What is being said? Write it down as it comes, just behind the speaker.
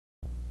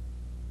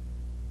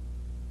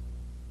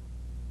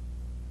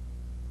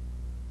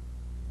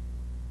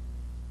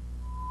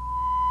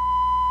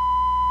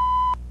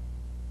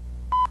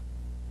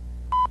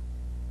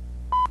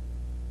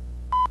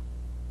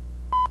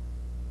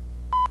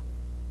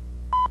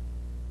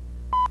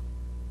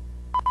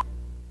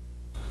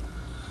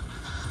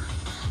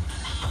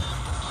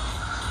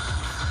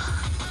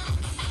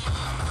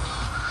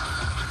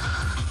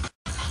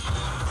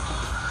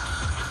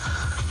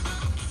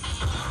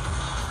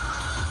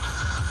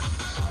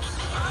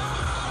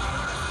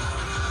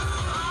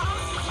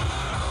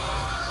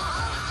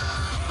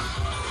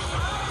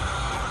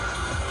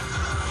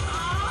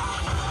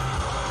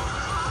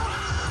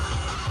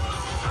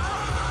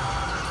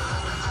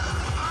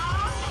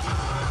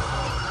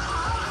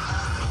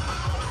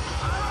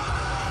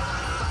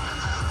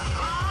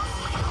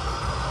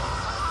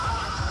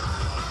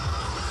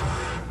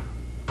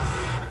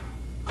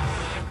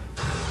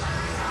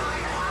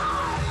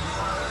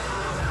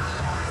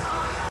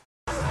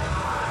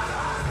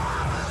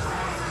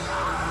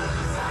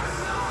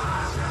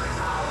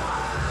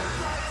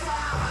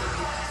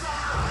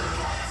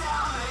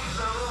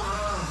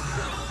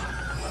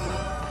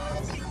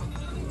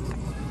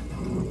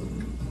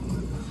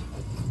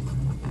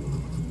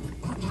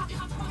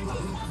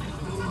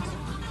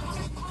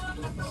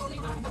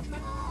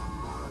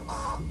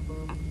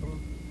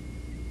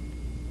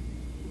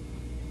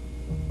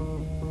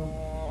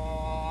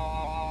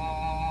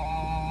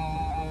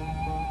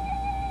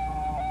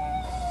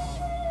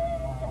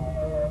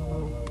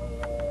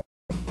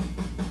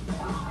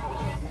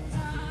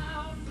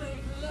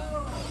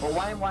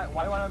why do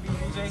I want to be a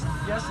DJ?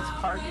 Yes, it's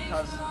part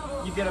because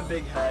you get a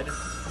big head.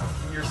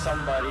 You're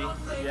somebody.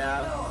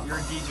 Yeah, you're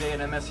a DJ,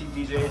 and MSE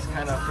DJ is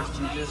kind of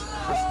prestigious.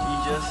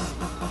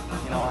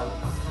 You know,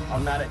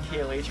 I'm not at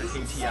KLH or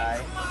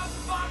KTI.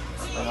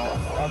 You know,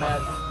 I'm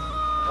at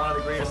one of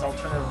the greatest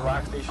alternative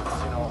rock stations,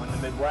 you know, in the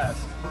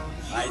Midwest,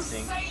 I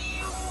think.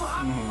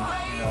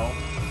 You know,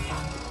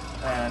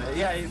 and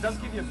yeah, it does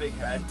give you a big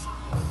head.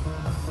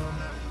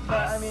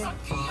 But I mean,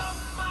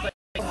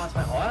 wants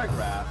my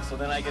autograph, so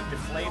then I get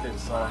deflated.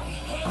 So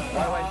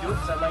why do I do it?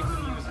 Because I like the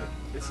music.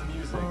 It's the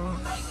music.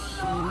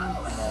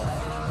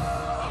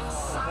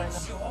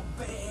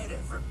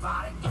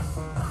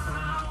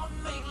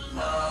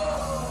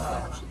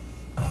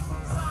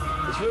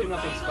 It's really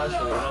nothing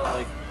special. You're not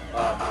like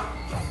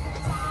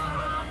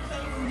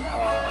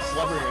a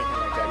celebrity or anything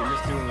like that. You're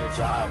just doing your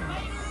job.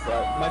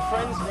 But my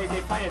friends,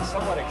 they find it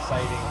somewhat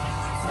exciting.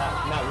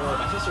 Not really.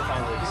 My sister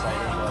finds it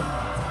exciting, but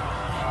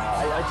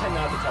I tend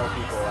not to tell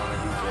people I'm a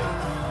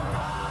DJ.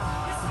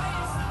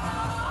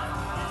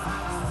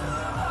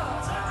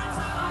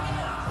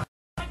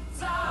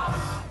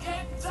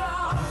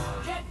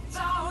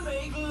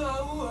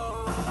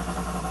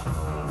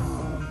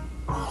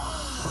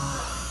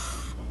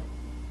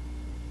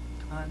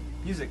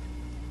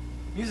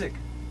 Music.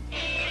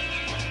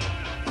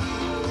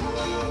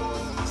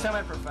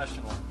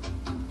 Semi-professional.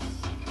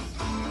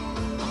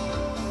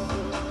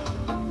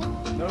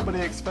 Nobody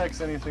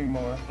expects anything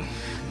more.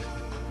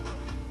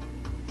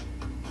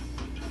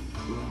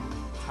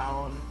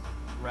 Town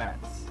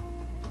rats.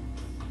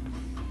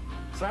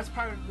 So that's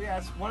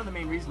that's one of the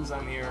main reasons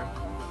I'm here.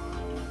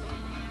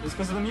 Is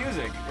because of the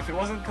music. If it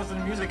wasn't because of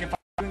the music, if I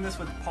was doing this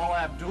with Paul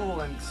Abdul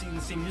and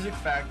CNC Music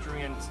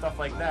Factory and stuff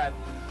like that,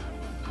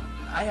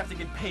 I have to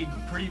get paid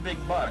pretty big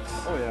bucks.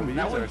 Oh yeah, but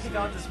I wouldn't pick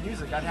out this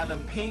music. I'd have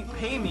them pay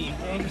me,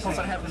 plus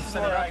I'd have them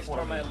set it up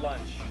for my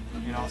lunch.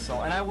 You know,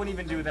 so, and I wouldn't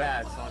even do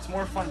that. So it's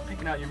more fun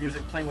picking out your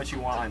music, playing what you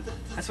want.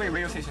 That's the way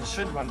radio stations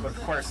should run, but of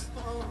course,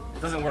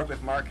 it doesn't work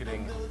with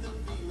marketing.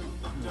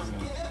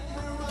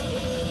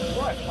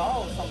 What?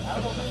 Follow something? I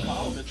don't know what to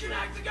follow this.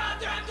 Connect the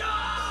goddamn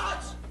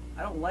dots!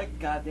 I don't like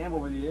goddamn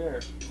over the air.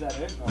 Is that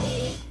it?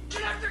 Oh.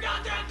 Connect the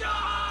goddamn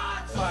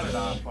dots! Fire it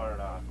off, fire it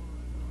off.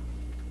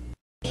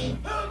 Who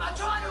am I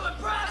trying to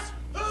impress?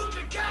 Who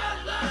can care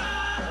less?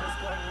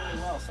 It's going really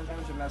well.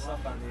 Sometimes you mess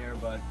up on the air,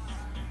 but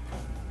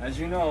as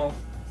you know,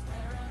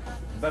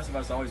 the best of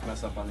us always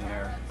mess up on the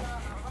air.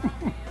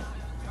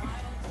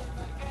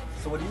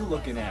 So what are you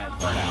looking at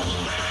right now?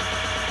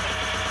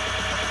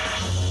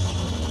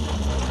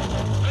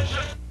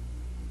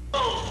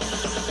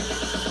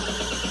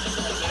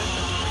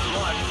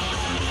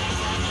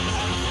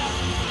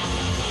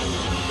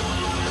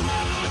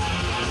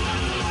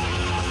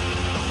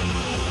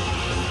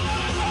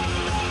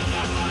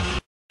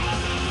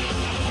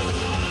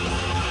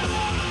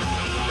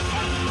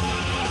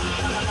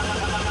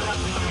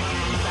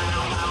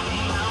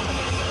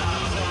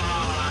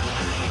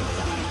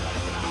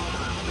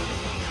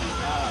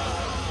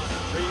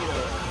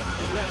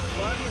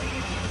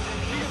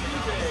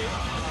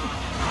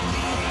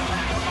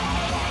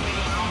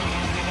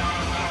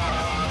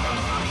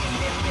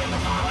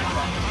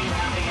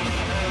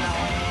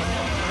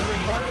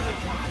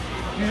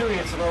 Usually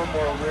it's a little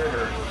more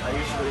weirder. I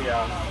usually,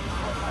 I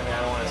mean, I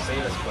don't want to say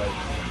this, but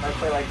I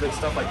play like good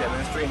stuff like that. When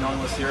it's pretty no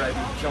one was here, I'd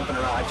be jumping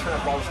around. I turn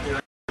up all the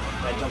stereo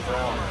and I jump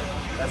around.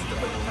 That's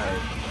typical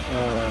night.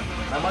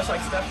 I'm much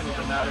like Stephanie,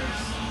 but not as,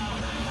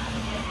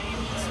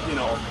 you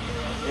know,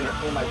 in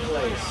my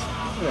place.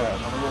 Yeah.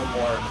 I'm a little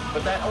more,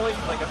 but that only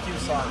for like a few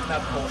songs,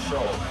 not the whole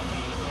show.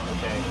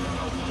 Okay,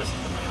 just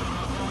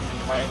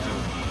trying to.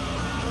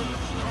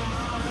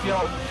 If you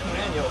don't tune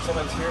in, you'll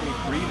sometimes hear me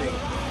breathing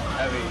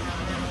heavy.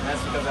 And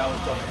that's because I was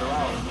jumping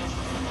around.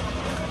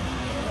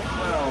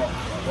 Well,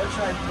 what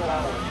should I pull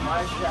out?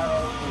 My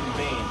shadow in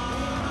vain.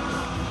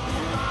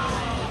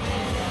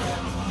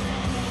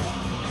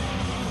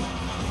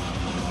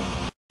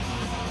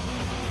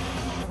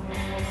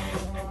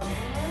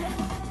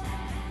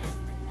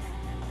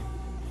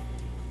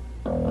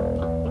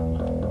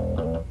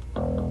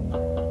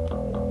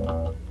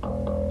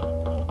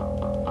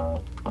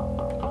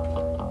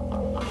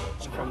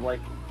 From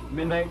like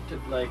midnight to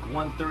like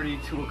 1:30,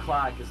 2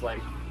 o'clock is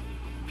like,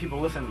 people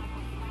listen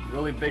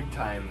really big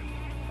time,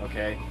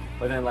 okay?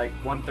 But then like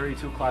 1:30,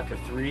 2 o'clock to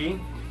 3, to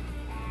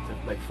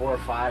like 4 or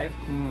 5,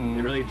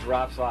 it really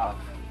drops off.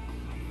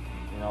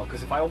 You know,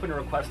 because if I open the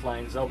request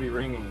lines, they'll be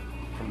ringing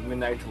from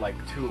midnight to like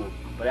 2.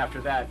 But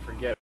after that,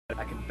 forget it.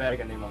 I can beg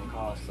and they won't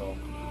call, so.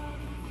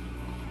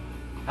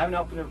 I haven't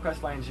opened the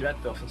request lines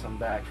yet though since I'm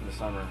back from the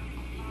summer.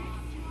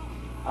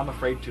 I'm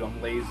afraid to,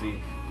 I'm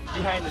lazy.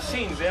 Behind the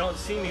scenes, they don't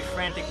see me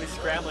frantically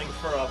scrambling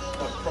for a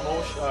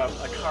promotion,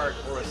 a cart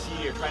or a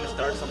CD or trying to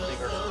start something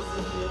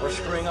or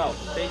screwing up.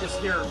 They just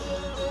hear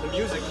the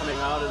music coming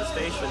out of the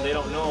station. They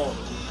don't know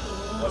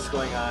what's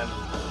going on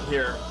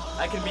here.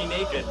 I can be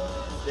naked.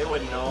 They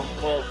wouldn't know.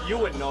 Well, you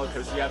wouldn't know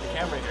because you have the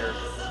camera here.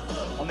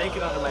 I'll make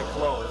it under my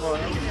clothes. Well,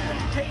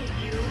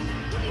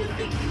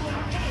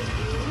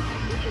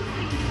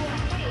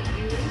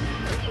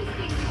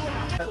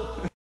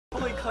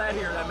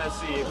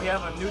 We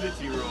have a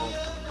nudity room.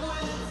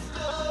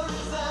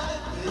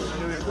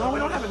 Well, we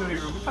don't have a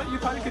nudity room. You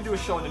probably could do a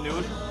show in the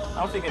nude.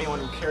 I don't think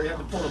anyone would care. You have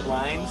to pull the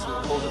blinds,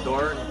 close the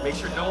door, and make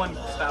sure no one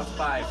stops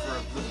by for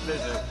a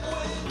visit.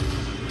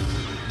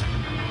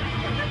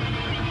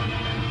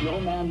 No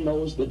man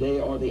knows the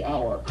day or the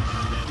hour.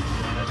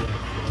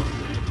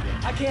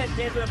 I can't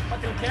dance with a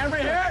fucking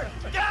camera here!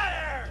 Get out of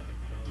here!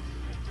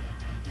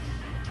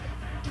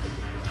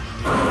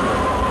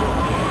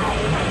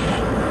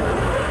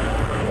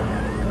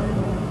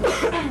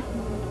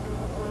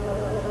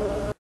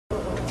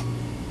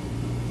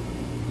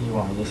 You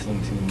are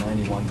listening to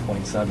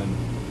 91.7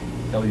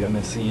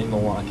 WMSE in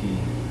Milwaukee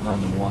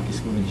on the Milwaukee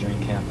School of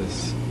Engineering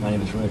campus. My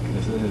name is Rick.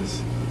 This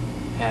is,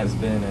 has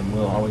been, and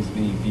will always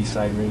be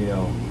B-Side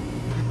Radio.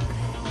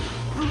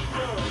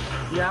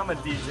 Yeah, I'm a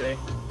DJ.